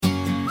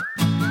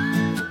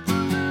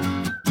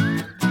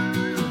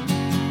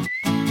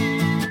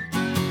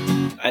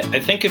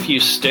I think if you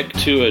stick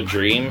to a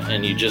dream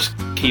and you just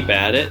keep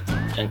at it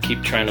and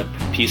keep trying to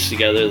piece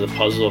together the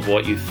puzzle of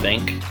what you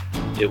think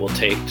it will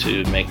take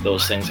to make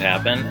those things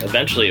happen,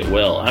 eventually it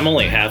will. I'm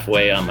only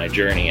halfway on my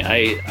journey.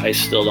 I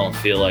still don't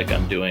feel like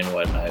I'm doing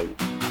what I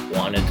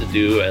wanted to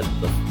do at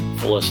the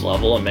fullest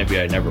level, and maybe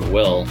I never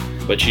will,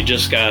 but you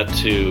just got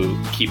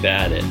to keep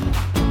at it.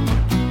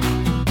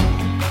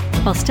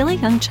 While still a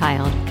young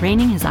child,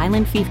 reigning his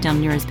island fiefdom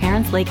near his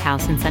parents' lake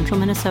house in central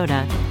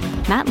Minnesota,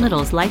 Matt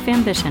Little's life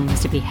ambition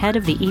was to be head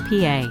of the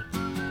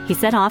EPA. He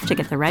set off to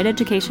get the right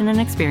education and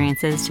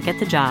experiences to get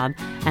the job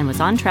and was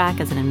on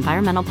track as an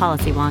environmental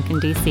policy wonk in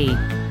D.C.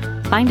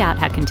 Find out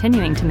how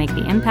continuing to make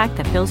the impact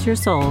that fills your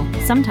soul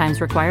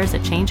sometimes requires a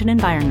change in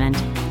environment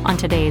on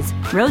today's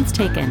Roads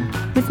Taken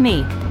with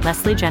me,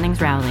 Leslie Jennings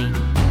Rowley.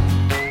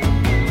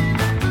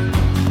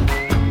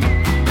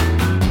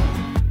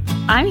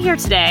 I'm here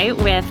today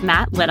with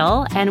Matt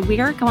Little, and we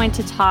are going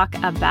to talk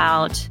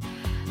about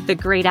the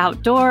great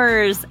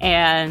outdoors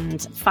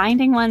and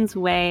finding one's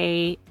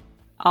way,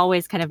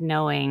 always kind of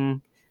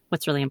knowing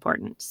what's really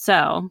important.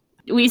 So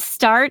we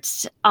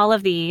start all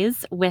of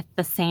these with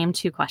the same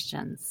two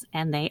questions,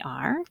 and they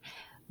are,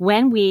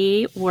 when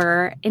we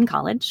were in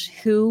college,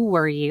 who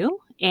were you?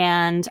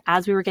 And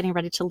as we were getting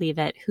ready to leave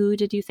it, who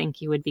did you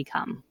think you would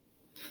become?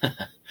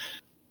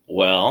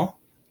 Well,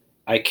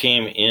 I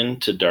came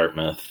into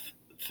Dartmouth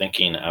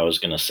thinking I was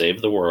going to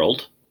save the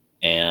world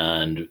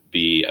and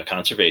be a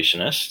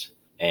conservationist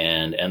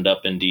and end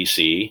up in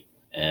DC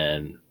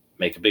and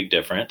make a big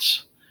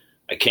difference.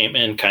 I came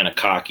in kind of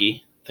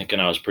cocky,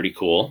 thinking I was pretty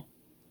cool,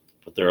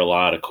 but there are a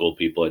lot of cool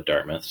people at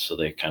Dartmouth, so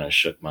they kind of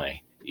shook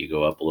my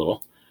ego up a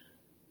little.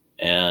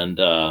 And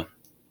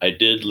I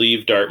did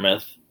leave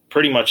Dartmouth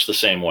pretty much the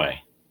same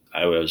way.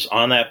 I was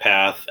on that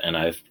path, and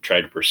I've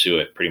tried to pursue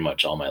it pretty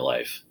much all my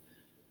life.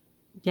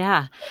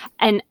 Yeah.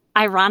 And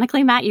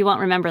ironically, Matt, you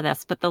won't remember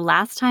this, but the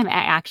last time I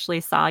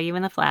actually saw you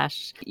in the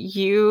flesh,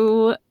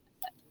 you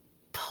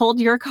pulled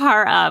your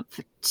car up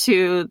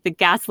to the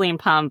gasoline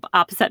pump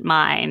opposite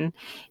mine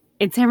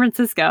in San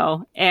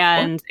Francisco.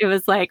 And It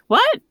was like,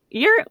 what?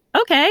 You're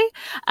okay.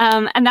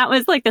 And that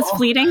was like this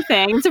fleeting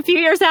thing. It's a few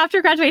years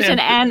after graduation.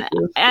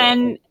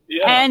 And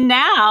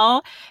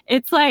now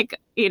it's like,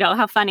 you know,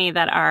 how funny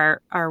that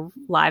our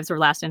lives were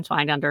last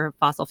entwined under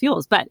fossil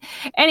fuels. But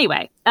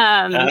anyway,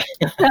 so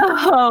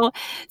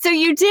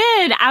you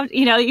did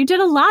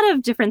a lot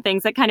of different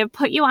things that kind of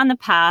put you on the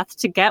path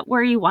to get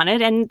where you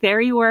wanted. And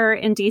there you were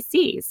in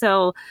DC.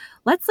 So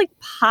let's like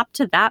pop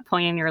to that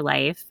point in your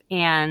life,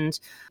 and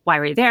why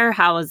were you there?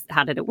 How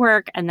did it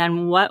work? And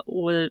then what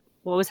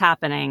was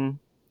happening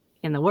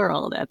in the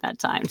world at that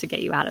time to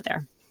get you out of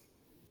there?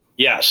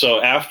 Yeah.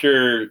 So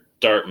after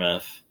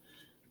Dartmouth,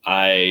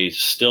 I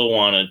still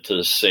wanted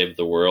to save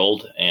the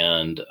world,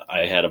 and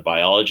I had a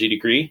biology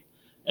degree,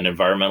 an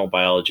environmental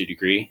biology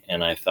degree.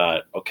 And I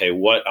thought, okay,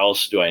 what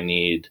else do I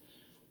need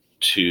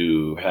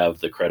to have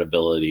the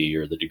credibility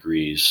or the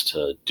degrees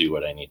to do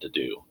what I need to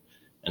do?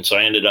 And so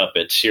I ended up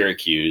at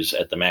Syracuse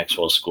at the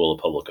Maxwell School of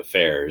Public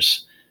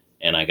Affairs,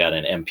 and I got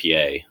an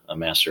MPA, a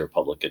Master of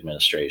Public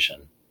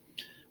Administration,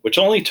 which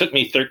only took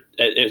me,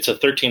 it's a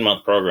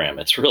 13-month program.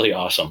 It's really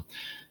awesome.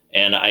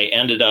 And I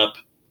ended up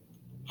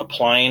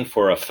applying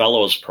for a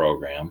fellows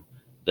program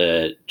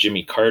that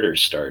Jimmy Carter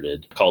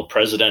started called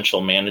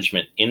Presidential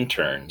Management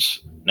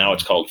Interns. Now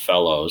it's called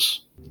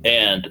Fellows.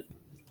 And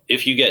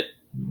if you get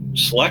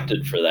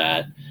selected for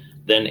that,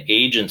 then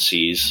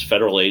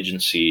federal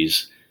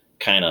agencies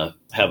kind of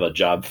have a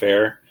job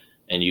fair,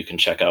 and you can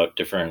check out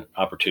different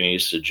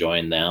opportunities to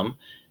join them.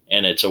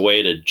 And it's a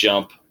way to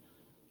jump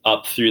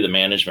up through the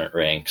management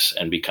ranks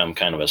and become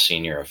kind of a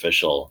senior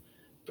official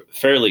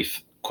fairly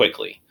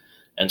quickly.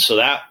 And so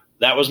that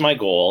was my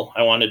goal.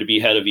 I wanted to be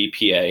head of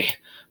EPA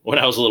when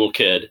I was a little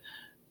kid.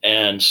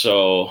 And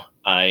so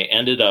I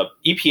ended up,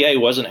 EPA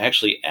wasn't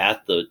actually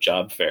at the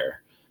job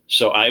fair.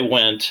 So I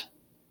went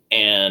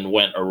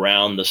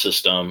around the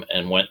system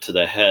and went to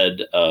the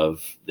head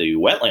of the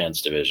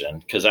wetlands division,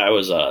 because I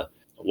was a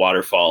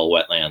waterfowl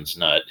wetlands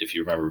nut. If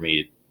you remember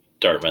me,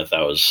 Dartmouth,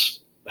 I was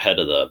head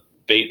of the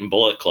Bait and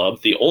Bullet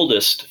Club, the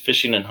oldest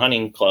fishing and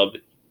hunting club,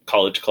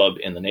 college club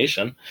in the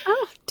nation.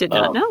 Oh, did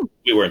not know.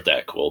 We weren't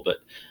that cool, but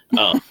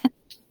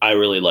I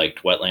really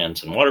liked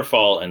wetlands and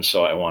waterfowl, and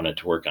so I wanted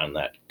to work on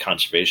that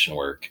conservation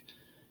work.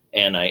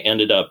 And I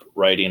ended up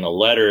writing a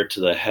letter to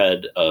the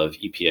head of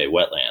EPA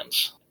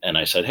Wetlands. And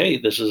I said, hey,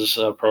 this is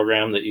a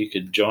program that you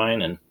could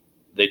join. And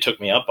they took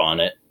me up on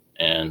it,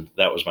 and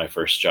that was my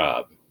first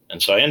job.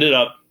 And so I ended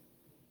up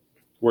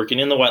working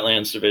in the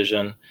wetlands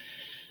division.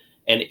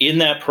 And in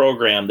that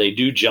program, they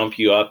do jump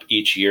you up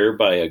each year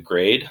by a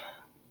grade.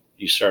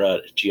 You start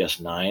out at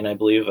GS9, I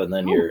believe, and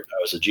then I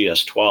was a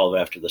GS12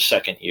 after the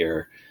second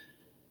year.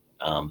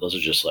 Those are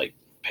just like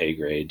pay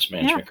grades,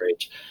 management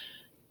grades.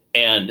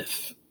 And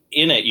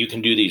in it, you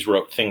can do these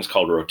things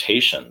called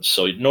rotations.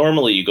 So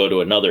normally you go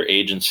to another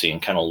agency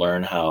and kind of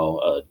learn how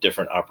a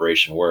different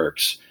operation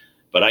works.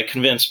 But I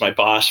convinced my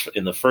boss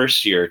in the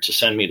first year to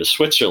send me to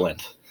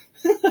Switzerland.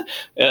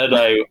 And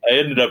I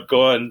ended up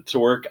going to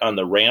work on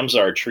the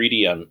Ramsar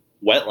Treaty on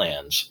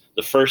wetlands,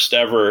 the first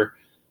ever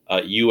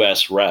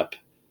U.S. rep.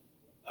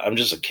 I'm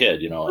just a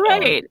kid,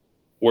 Right.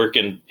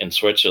 Working in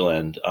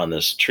Switzerland on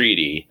this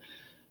treaty.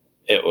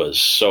 It was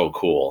so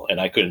cool.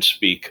 And I couldn't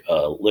speak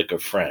a lick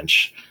of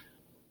French.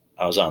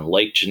 I was on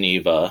Lake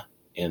Geneva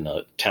in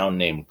a town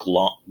named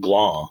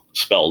Gland,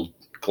 spelled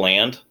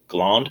Gland.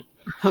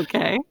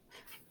 Okay.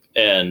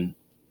 And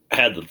I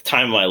had the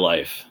time of my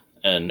life.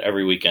 And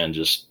every weekend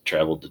just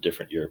traveled to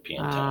different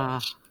European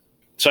towns.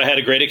 So I had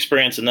a great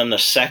experience. And then the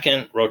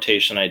second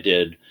rotation I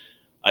did,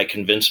 I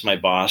convinced my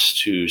boss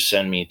to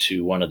send me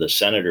to one of the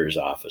senator's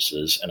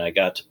offices. And I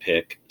got to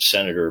pick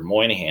Senator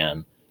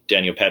Moynihan,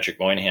 Daniel Patrick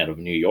Moynihan of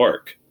New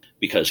York,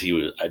 because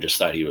I just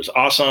thought he was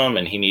awesome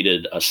and he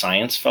needed a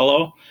science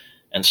fellow.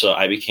 And so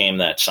I became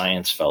that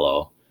science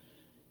fellow.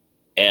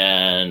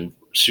 And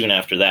soon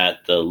after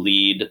that, the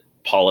lead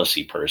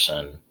policy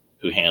person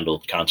who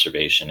handled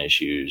conservation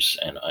issues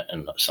and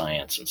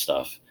science and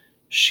stuff,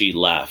 she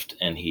left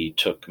and he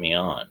took me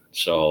on.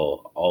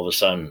 So all of a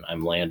sudden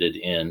I'm landed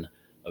in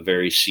a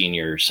very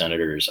senior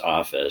senator's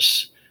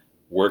office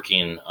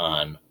working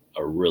on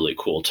a really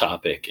cool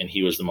topic. And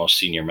he was the most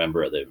senior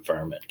member of the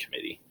Environment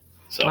Committee.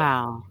 So,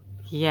 wow.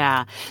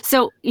 Yeah.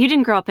 So you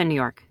didn't grow up in New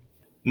York?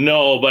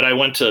 No, but I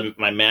went to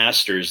my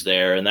master's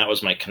there, and that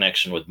was my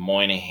connection with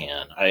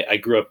Moynihan. I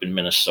grew up in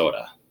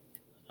Minnesota.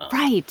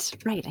 Right.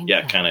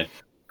 Yeah, kind of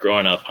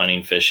growing up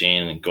hunting,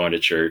 fishing, and going to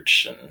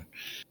church and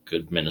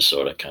good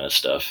Minnesota kind of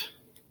stuff.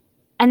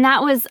 And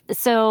that was,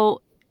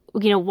 so,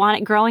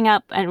 growing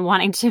up and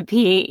wanting to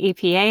be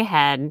EPA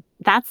head,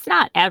 that's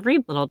not every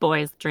little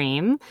boy's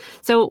dream.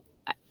 So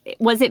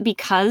was it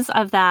because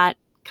of that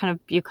kind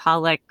of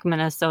bucolic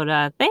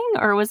Minnesota thing,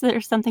 or was there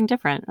something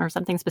different or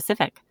something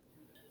specific?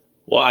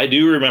 Well, I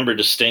do remember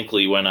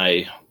distinctly when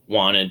I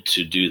wanted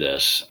to do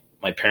this.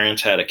 My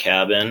parents had a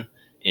cabin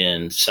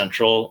in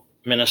central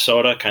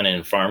Minnesota, kind of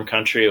in farm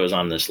country. It was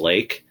on this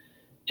lake.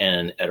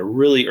 And at a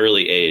really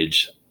early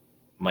age,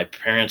 my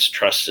parents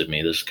trusted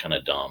me. This is kind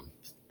of dumb.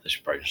 They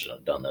probably shouldn't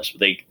have done this.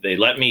 But they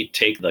let me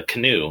take the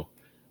canoe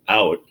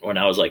out when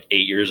I was like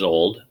 8 years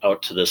old,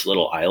 out to this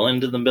little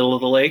island in the middle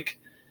of the lake.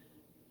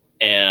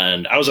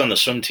 And I was on the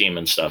swim team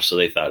and stuff, so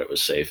they thought it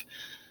was safe.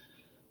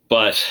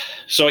 But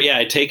so, yeah,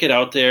 I take it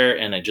out there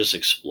and I just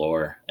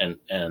explore and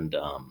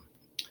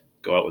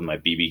go out with my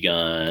BB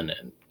gun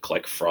and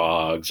collect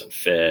frogs and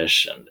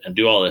fish and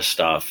do all this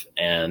stuff.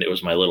 And it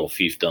was my little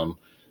fiefdom.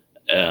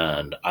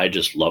 And I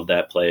just love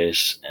that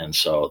place. And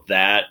so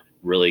that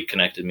really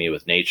connected me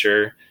with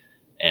nature.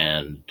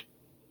 And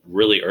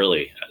really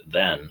early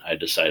then I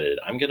decided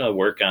I'm going to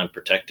work on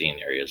protecting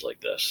areas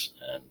like this.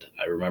 And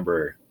I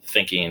remember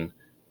thinking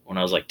when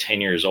I was like 10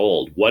 years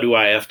old, what do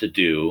I have to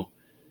do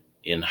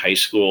in high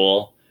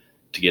school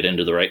to get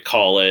into the right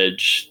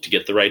college, to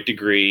get the right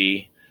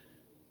degree,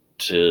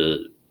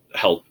 to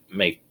help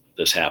make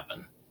this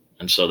happen?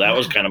 And so that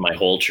was kind of my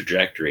whole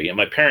trajectory. And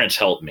my parents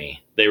helped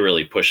me. They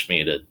really pushed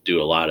me to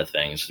do a lot of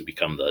things to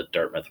become the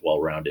Dartmouth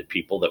well-rounded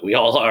people that we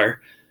all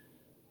are.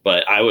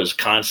 But I was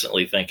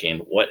constantly thinking,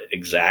 what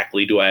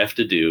exactly do I have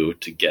to do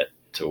to get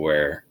to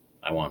where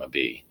I want to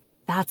be?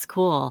 That's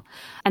cool.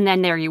 And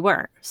then there you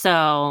were.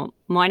 So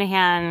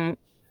Moynihan,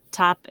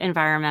 top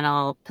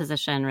environmental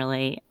position,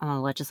 really, on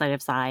the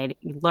legislative side,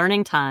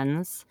 learning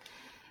tons,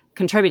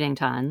 contributing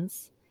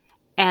tons.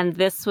 And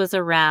this was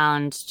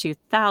around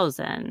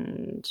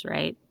 2000,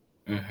 right?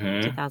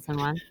 Mm-hmm.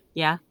 2001.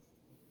 Yeah.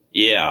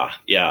 Yeah.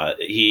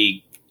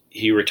 He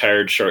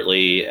retired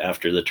shortly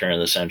after the turn of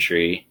the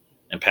century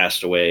and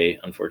passed away,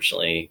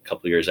 unfortunately, a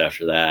couple of years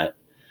after that.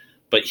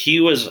 But he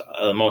was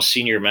the most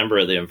senior member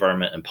of the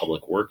Environment and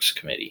Public Works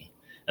Committee.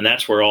 And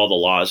that's where all the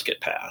laws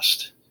get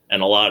passed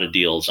and a lot of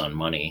deals on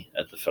money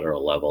at the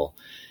federal level.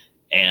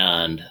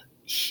 And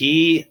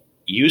he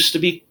used to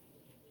be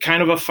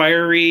kind of a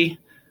fiery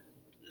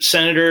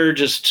senator,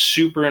 just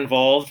super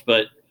involved.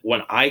 But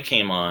when I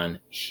came on,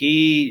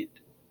 he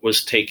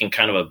was taking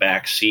kind of a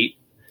back seat.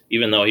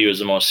 Even though he was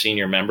the most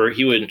senior member,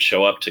 he wouldn't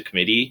show up to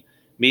committee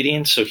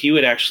meetings. So he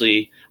would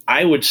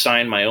I would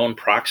sign my own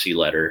proxy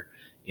letter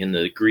in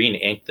the green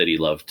ink that he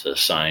loved to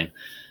sign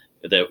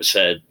that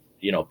said,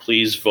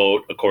 please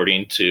vote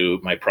according to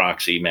my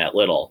proxy, Matt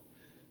Little.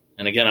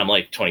 And again, I'm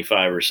like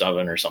 25 or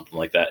 7 or something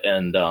like that.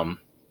 And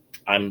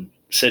I'm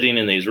sitting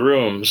in these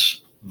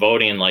rooms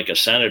voting like a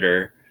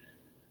senator.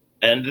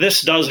 And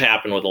this does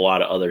happen with a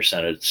lot of other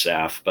Senate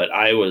staff, but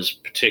I was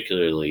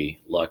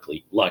particularly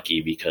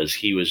lucky because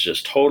he was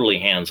just totally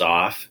hands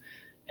off,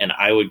 and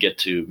I would get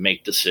to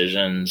make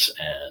decisions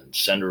and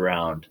send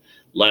around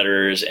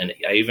letters. And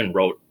I even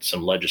wrote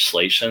some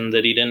legislation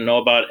that he didn't know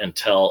about and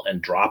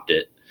dropped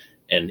it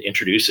and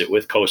introduce it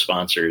with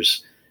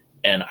co-sponsors.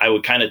 And I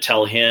would kind of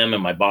tell him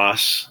and my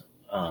boss,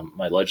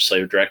 my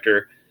legislative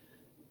director,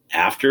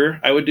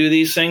 after I would do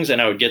these things,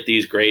 and I would get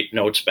these great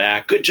notes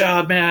back. Good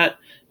job, Matt.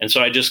 And so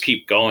I just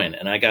keep going,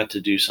 and I got to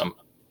do some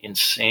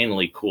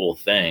insanely cool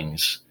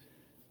things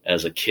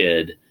as a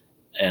kid,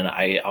 and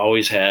I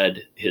always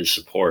had his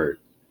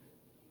support,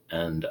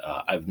 and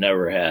I've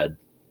never had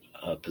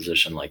a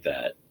position like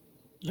that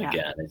Yeah.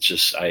 Again, it's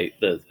just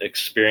the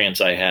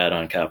experience I had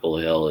on Capitol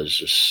Hill is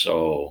just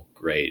so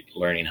great,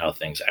 learning how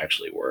things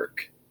actually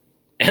work,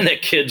 and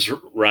that kids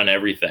run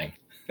everything,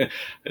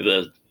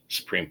 the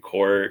Supreme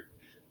Court,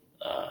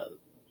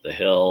 the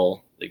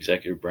Hill, the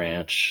executive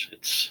branch.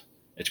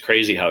 It's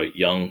crazy how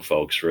young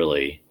folks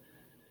really,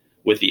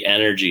 with the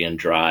energy and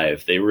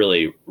drive, they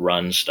really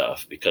run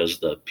stuff, because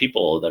the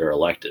people that are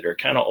elected are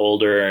kind of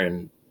older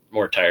and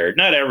more tired.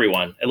 Not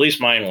everyone, at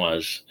least mine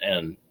was.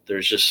 And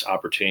there's just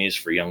opportunities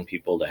for young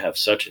people to have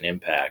such an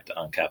impact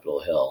on Capitol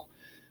Hill.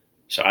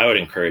 So I would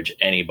encourage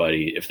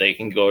anybody, if they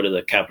can go to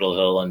the Capitol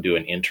Hill and do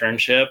an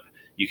internship,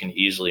 you can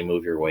easily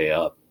move your way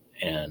up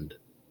and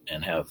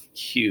have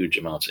huge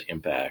amounts of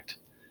impact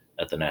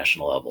at the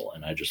national level.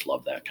 And I just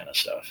love that kind of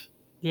stuff.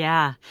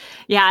 Yeah.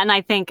 Yeah. And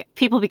I think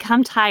people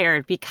become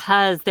tired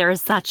because there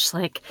is such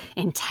like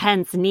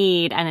intense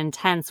need and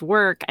intense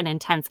work and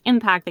intense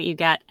impact that you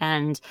get.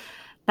 And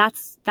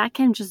that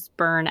can just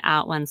burn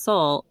out one's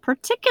soul,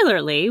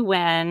 particularly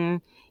when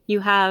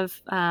you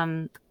have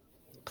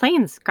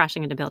planes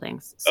crashing into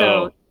buildings.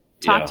 So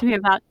talk to me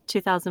about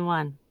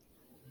 2001.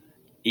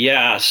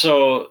 Yeah.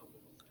 So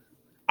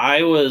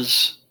I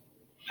was,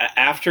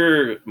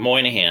 after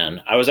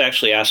Moynihan, I was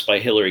actually asked by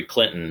Hillary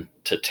Clinton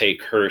to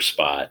take her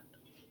spot,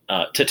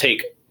 to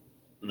take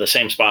the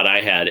same spot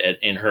I had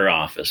in her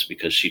office,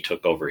 because she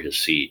took over his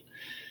seat.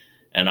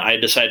 And I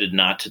decided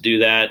not to do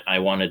that. I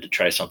wanted to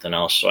try something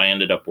else. So I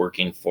ended up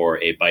working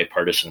for a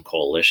bipartisan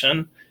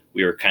coalition.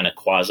 We were kind of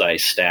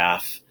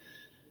quasi-staff,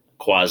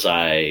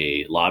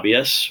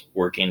 quasi-lobbyists,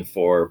 working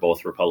for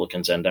both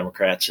Republicans and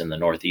Democrats in the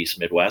Northeast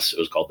Midwest. It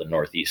was called the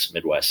Northeast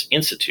Midwest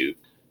Institute.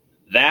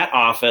 That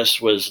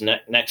office was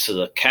next to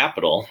the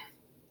Capitol.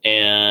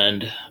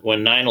 And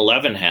when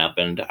 9/11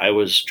 happened, I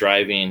was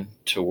driving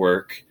to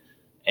work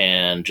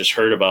and just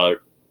heard about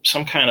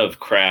some kind of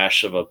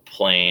crash of a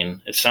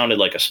plane. It sounded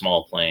like a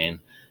small plane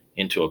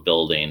into a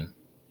building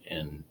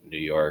in New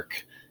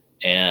York.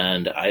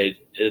 And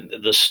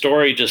the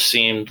story just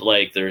seemed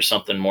like there's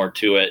something more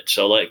to it.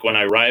 So like when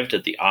I arrived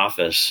at the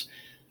office,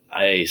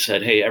 I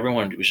said, "Hey,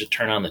 everyone, we should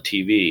turn on the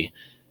TV."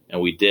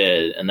 And we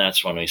did. And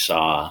that's when we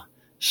saw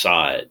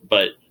it.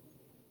 But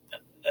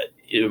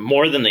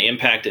more than the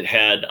impact it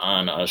had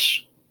on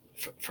us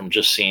from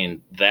just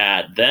seeing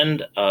that,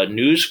 then a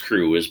news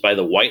crew was by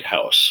the White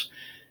House.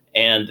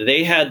 And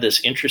they had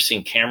this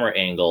interesting camera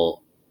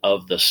angle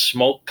of the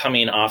smoke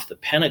coming off the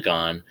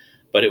Pentagon,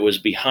 but it was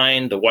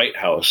behind the White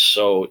House.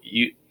 So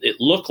it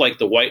looked like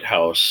the White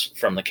House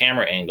from the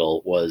camera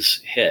angle was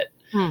hit.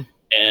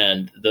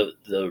 And the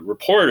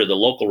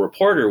local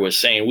reporter was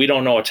saying, "We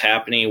don't know what's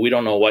happening. We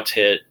don't know what's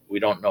hit. We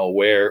don't know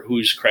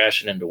who's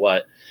crashing into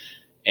what."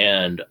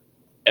 And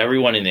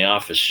everyone in the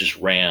office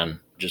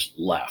just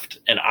left.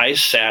 And I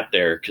sat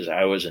there because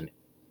I was an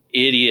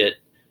idiot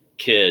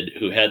kid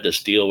who had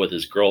this deal with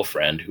his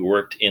girlfriend who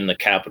worked in the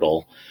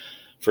Capitol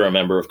for a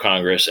member of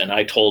Congress. And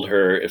I told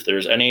her, if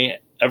there's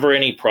ever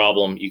any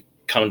problem, you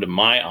come to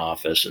my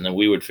office and then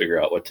we would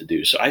figure out what to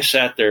do. So I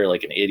sat there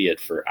like an idiot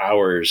for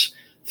hours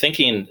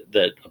thinking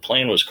that a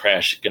plane was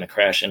going to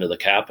crash into the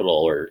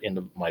Capitol or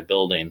into my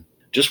building,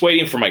 just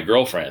waiting for my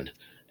girlfriend.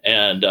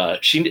 And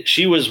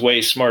she was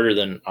way smarter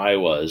than I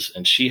was.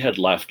 And she had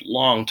left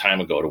long time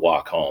ago to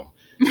walk home.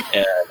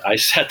 And I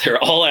sat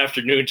there all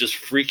afternoon just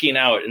freaking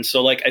out. And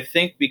so, like, I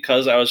think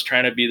because I was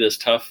trying to be this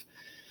tough,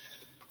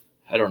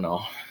 I don't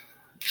know,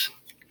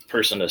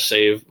 person to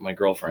save my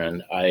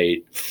girlfriend,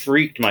 I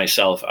freaked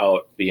myself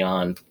out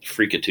beyond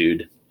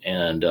freakitude.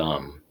 And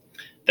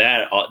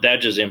that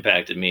just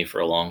impacted me for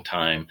a long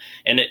time.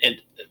 And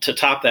to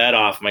top that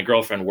off, my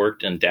girlfriend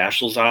worked in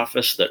Daschle's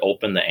office that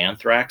opened the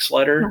anthrax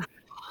letter.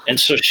 And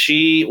so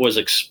she was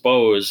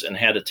exposed and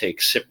had to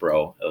take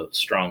Cipro, a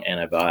strong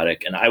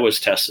antibiotic, and I was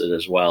tested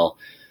as well.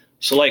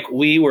 So like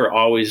we were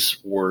always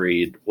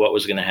worried what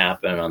was going to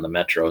happen on the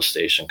metro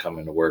station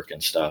coming to work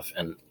and stuff.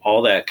 And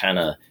all that kind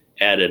of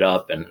added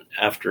up. And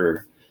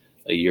after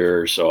a year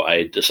or so,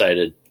 I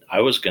decided I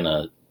was going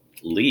to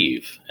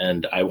leave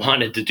and I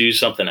wanted to do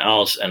something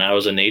else. And I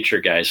was a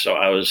nature guy. So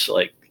I was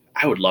like,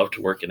 I would love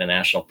to work in a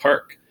national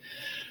park.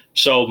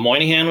 So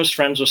Moynihan was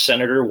friends with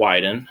Senator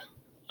Wyden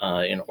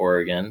in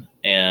Oregon,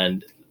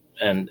 and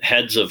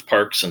heads of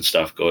parks and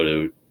stuff go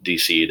to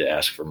DC to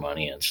ask for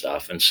money and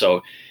stuff. And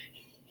so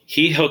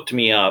he hooked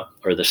me up,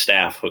 or the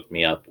staff hooked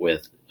me up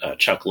with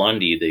Chuck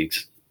Lundy,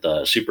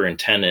 the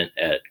superintendent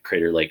at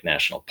Crater Lake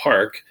National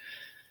Park,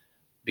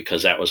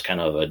 because that was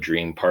kind of a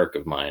dream park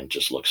of mine.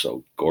 Just looked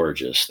so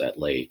gorgeous, that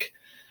lake.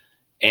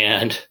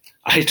 And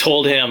I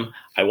told him,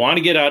 I want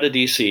to get out of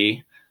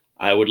DC.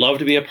 I would love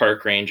to be a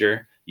park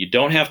ranger. You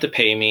don't have to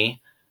pay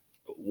me.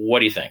 What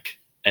do you think?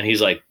 And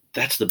he's like,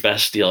 "That's the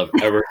best deal I've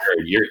ever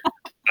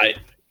heard.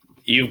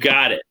 You've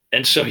got it."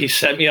 And so he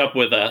set me up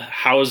with a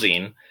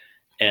housing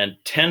and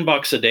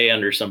 $10 a day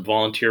under some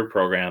volunteer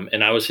program.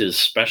 And I was his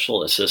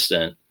special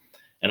assistant,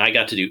 and I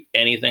got to do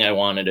anything I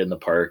wanted in the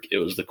park. It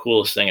was the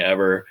coolest thing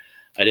ever.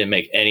 I didn't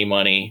make any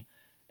money.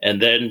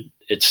 And then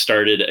it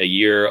started a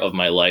year of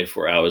my life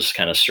where I was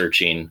kind of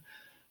searching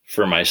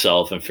for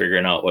myself and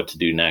figuring out what to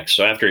do next.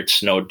 So after it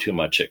snowed too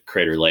much at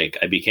Crater Lake,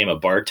 I became a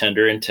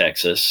bartender in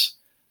Texas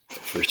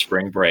for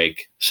spring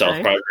break, South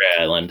Padre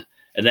Island.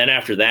 And then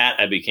after that,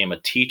 I became a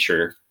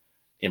teacher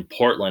in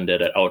Portland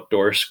at an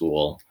outdoor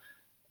school.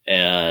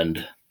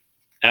 And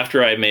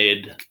after I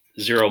made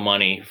zero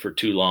money for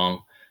too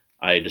long,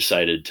 I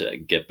decided to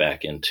get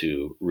back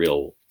into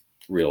real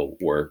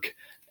work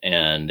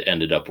and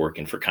ended up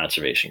working for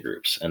conservation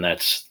groups. And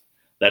that's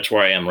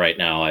where I am right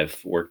now. I've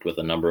worked with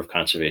a number of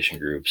conservation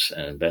groups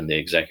and been the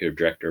executive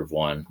director of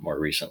one more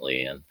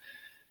recently. And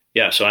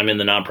yeah, so I'm in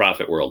the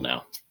nonprofit world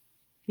now.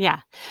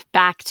 Yeah.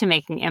 Back to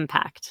making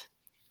impact.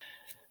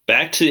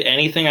 Back to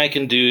anything I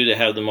can do to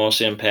have the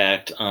most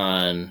impact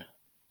on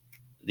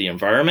the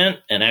environment.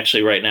 And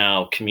actually right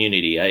now,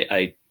 community.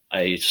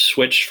 I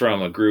switched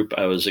from a group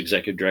I was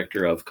executive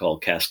director of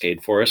called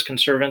Cascade Forest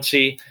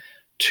Conservancy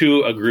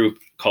to a group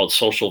called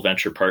Social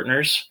Venture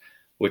Partners,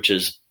 which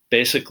is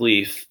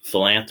basically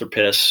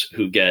philanthropists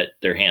who get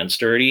their hands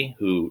dirty,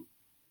 who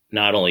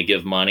not only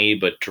give money,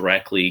 but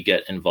directly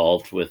get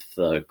involved with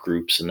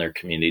groups in their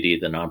community,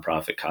 the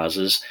nonprofit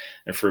causes.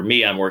 And for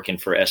me, I'm working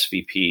for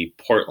SVP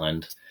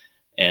Portland,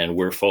 and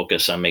we're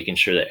focused on making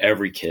sure that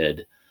every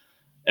kid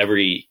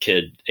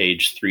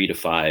age 3 to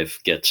 5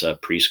 gets a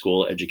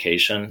preschool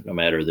education, no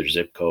matter their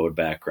zip code,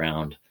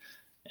 background.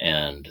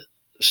 And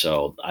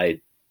so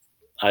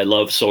I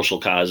love social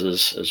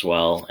causes as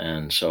well.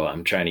 And so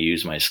I'm trying to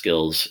use my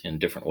skills in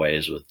different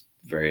ways with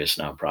various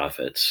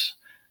nonprofits.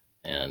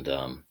 And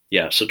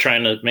so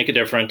trying to make a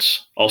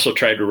difference. Also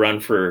tried to run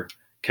for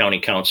county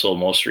council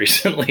most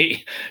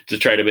recently to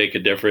try to make a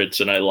difference.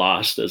 And I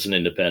lost as an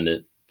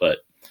independent. But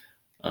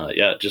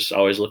just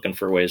always looking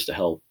for ways to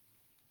help.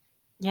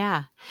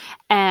 Yeah.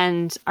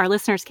 And our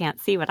listeners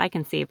can't see what I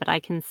can see, but I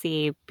can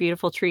see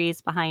beautiful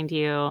trees behind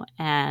you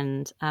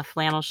and a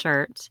flannel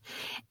shirt.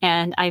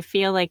 And I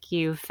feel like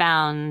you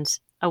found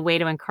a way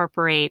to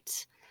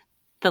incorporate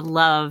the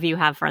love you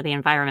have for the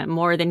environment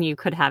more than you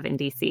could have in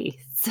DC.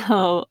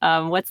 So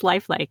what's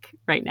life like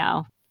right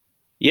now?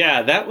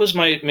 Yeah, that was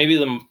maybe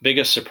the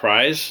biggest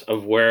surprise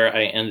of where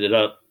I ended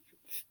up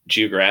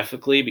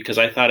geographically, because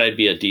I thought I'd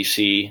be a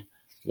DC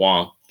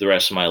wonk the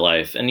rest of my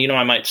life. And,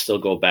 I might still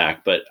go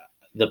back, but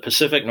the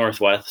Pacific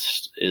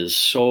Northwest is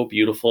so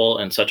beautiful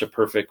and such a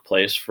perfect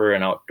place for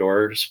an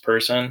outdoors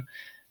person.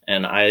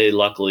 And I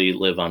luckily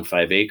live on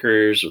 5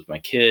 acres with my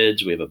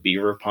kids. We have a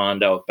beaver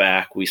pond out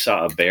back. We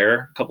saw a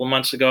bear a couple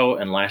months ago,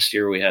 and last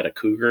year we had a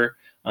cougar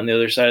on the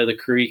other side of the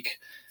creek.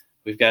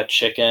 We've got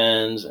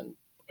chickens and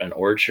an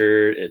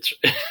orchard. It's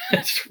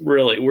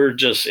really, we're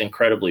just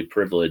incredibly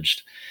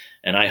privileged.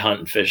 And I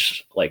hunt and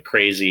fish like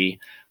crazy.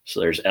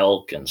 So there's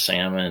elk and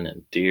salmon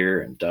and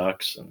deer and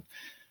ducks. And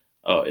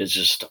it's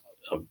just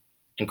an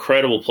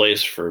incredible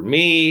place for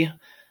me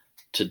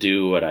to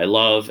do what I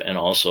love and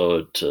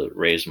also to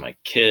raise my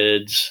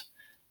kids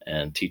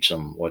and teach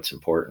them what's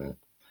important.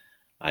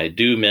 I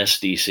do miss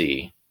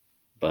DC,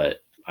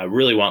 but I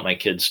really want my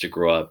kids to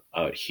grow up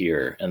out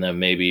here. And then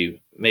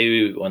maybe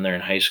when they're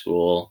in high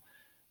school,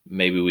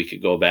 maybe we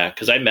could go back.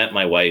 Because I met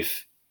my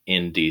wife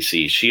in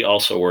DC. She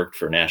also worked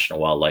for National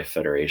Wildlife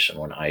Federation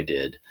when I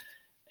did.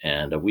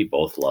 And we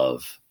both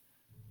love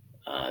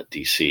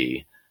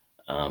DC.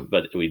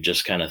 But we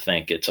just kind of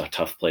think it's a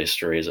tough place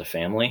to raise a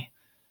family,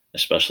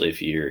 especially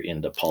if you're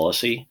into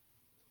policy.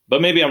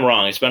 But maybe I'm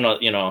wrong. It's been,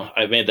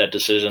 I made that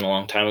decision a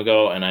long time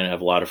ago, and I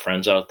have a lot of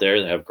friends out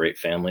there that have great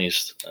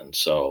families. And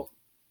so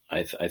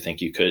I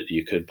think you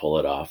could pull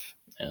it off.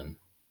 And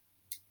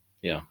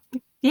yeah.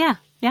 Yeah.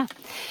 Yeah.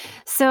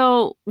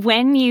 So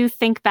when you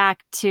think back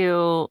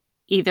to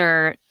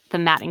either the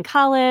Matt in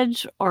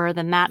college or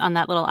the Matt on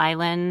that little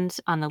island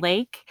on the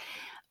lake,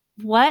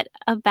 what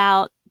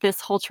about this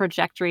whole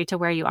trajectory to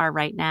where you are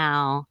right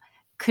now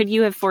could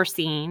you have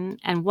foreseen,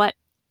 and what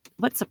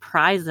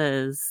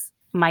surprises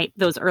might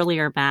those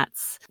earlier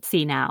Matts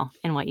see now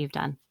in what you've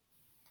done?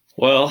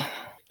 Well,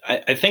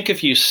 I think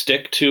if you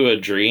stick to a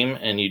dream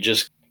and you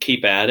just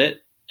keep at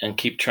it and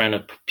keep trying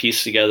to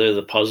piece together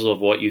the puzzle of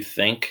what you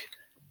think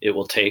it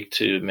will take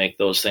to make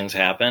those things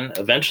happen,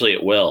 eventually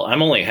it will.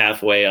 I'm only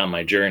halfway on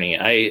my journey.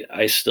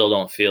 I still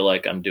don't feel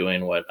like I'm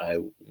doing what I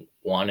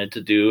wanted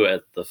to do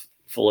at the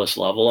fullest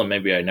level, and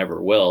maybe I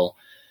never will.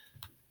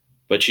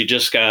 But you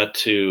just got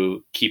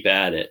to keep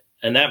at it.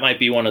 And that might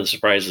be one of the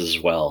surprises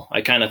as well.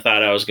 I kind of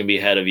thought I was going to be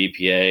head of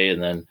EPA,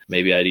 and then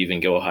maybe I'd even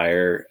go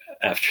higher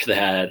after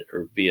that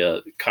or be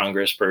a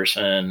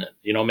congressperson.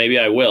 Maybe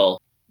I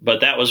will. But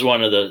that was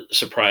one of the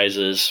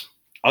surprises.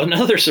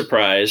 Another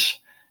surprise,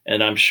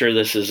 and I'm sure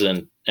this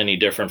isn't any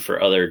different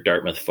for other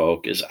Dartmouth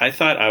folk, is I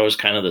thought I was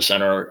kind of the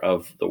center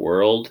of the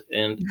world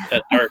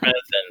at Dartmouth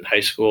in high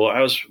school. I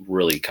was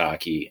really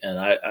cocky, and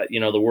I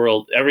the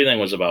world, everything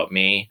was about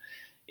me.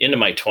 Into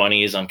my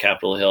 20s on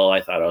Capitol Hill, I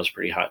thought I was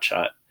pretty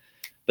hotshot.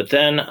 But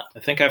then I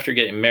think after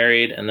getting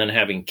married and then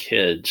having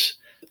kids,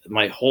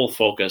 my whole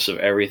focus of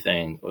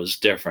everything was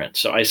different.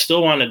 So I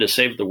still wanted to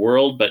save the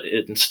world, but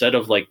instead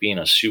of like being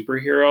a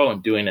superhero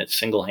and doing it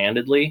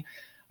single-handedly,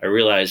 I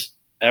realized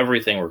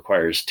everything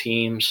requires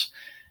teams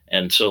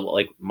And so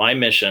like my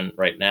mission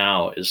right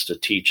now is to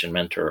teach and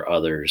mentor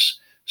others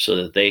so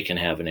that they can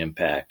have an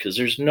impact, because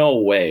there's no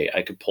way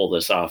I could pull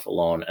this off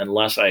alone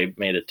unless I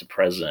made it to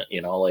president,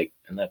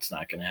 and that's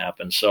not going to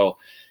happen. So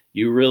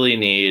you really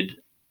need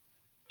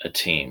a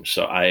team.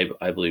 So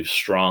I believe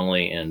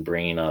strongly in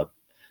bringing up,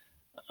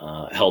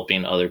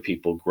 helping other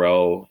people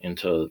grow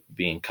into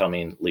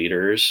becoming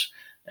leaders.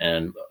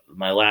 And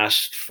my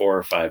last 4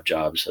 or 5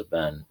 jobs have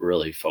been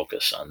really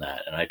focused on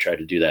that. And I try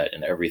to do that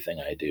in everything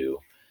I do.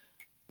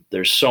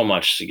 There's so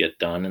much to get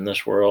done in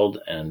this world,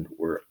 and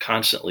we're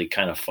constantly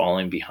kind of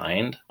falling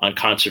behind on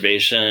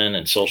conservation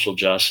and social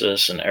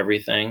justice and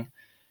everything.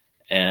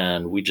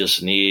 And we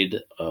just need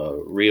a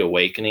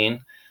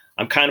reawakening.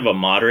 I'm kind of a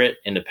moderate,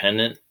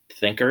 independent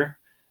thinker,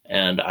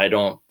 and I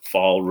don't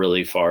fall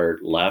really far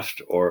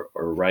left or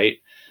right.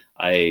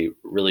 I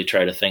really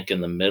try to think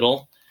in the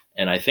middle.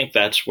 And I think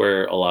that's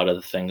where a lot of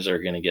the things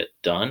are going to get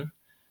done.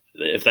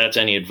 If that's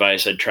any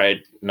advice, I'd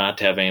try not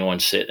to have anyone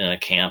sit in a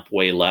camp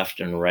way left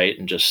and right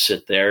and just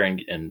sit there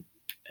and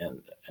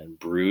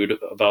brood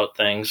about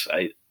things.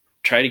 I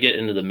try to get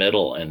into the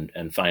middle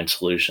and find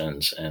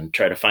solutions, and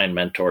try to find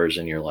mentors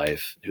in your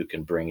life who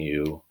can bring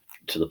you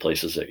to the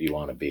places that you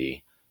want to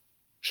be.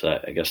 So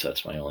I guess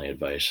that's my only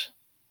advice.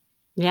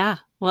 Yeah.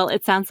 Well,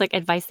 it sounds like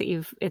advice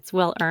that it's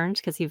well earned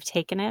because you've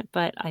taken it,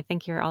 but I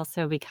think you're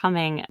also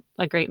becoming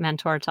a great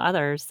mentor to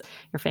others,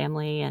 your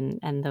family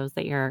and those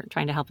that you're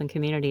trying to help in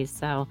communities.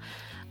 So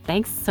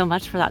thanks so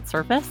much for that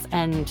service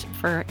and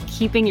for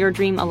keeping your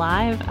dream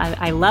alive.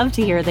 I love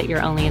to hear that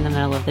you're only in the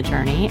middle of the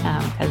journey,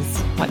 because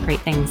what great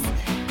things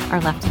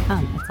are left to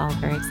come. It's all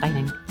very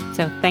exciting.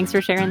 So thanks for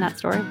sharing that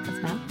story with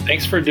us, Matt.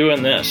 Thanks for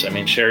doing this. I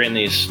mean, sharing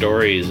these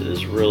stories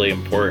is really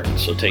important.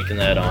 So taking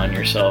that on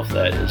yourself,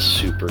 that is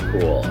super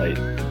cool.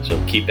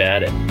 So keep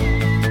at it.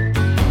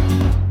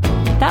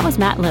 That was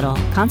Matt Little,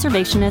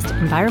 conservationist,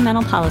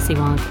 environmental policy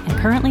wonk, and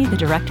currently the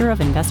Director of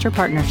Investor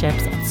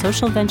Partnerships at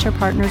Social Venture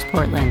Partners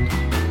Portland.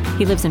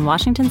 He lives in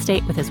Washington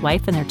State with his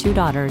wife and their 2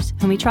 daughters,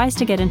 whom he tries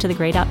to get into the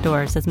great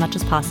outdoors as much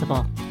as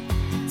possible.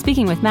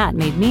 Speaking with Matt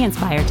made me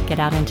inspired to get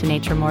out into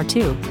nature more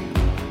too.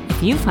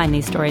 If you find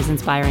these stories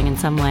inspiring in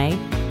some way,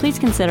 please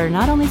consider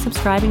not only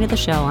subscribing to the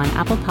show on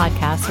Apple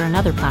Podcasts or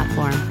another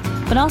platform,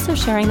 but also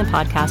sharing the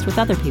podcast with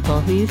other people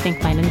who you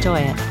think might enjoy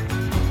it.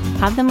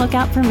 Have them look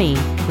out for me,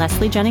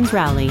 Leslie Jennings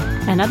Rowley,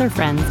 and other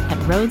friends at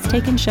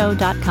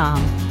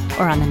roadstakenshow.com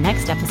or on the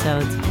next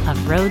episodes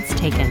of Roads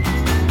Taken.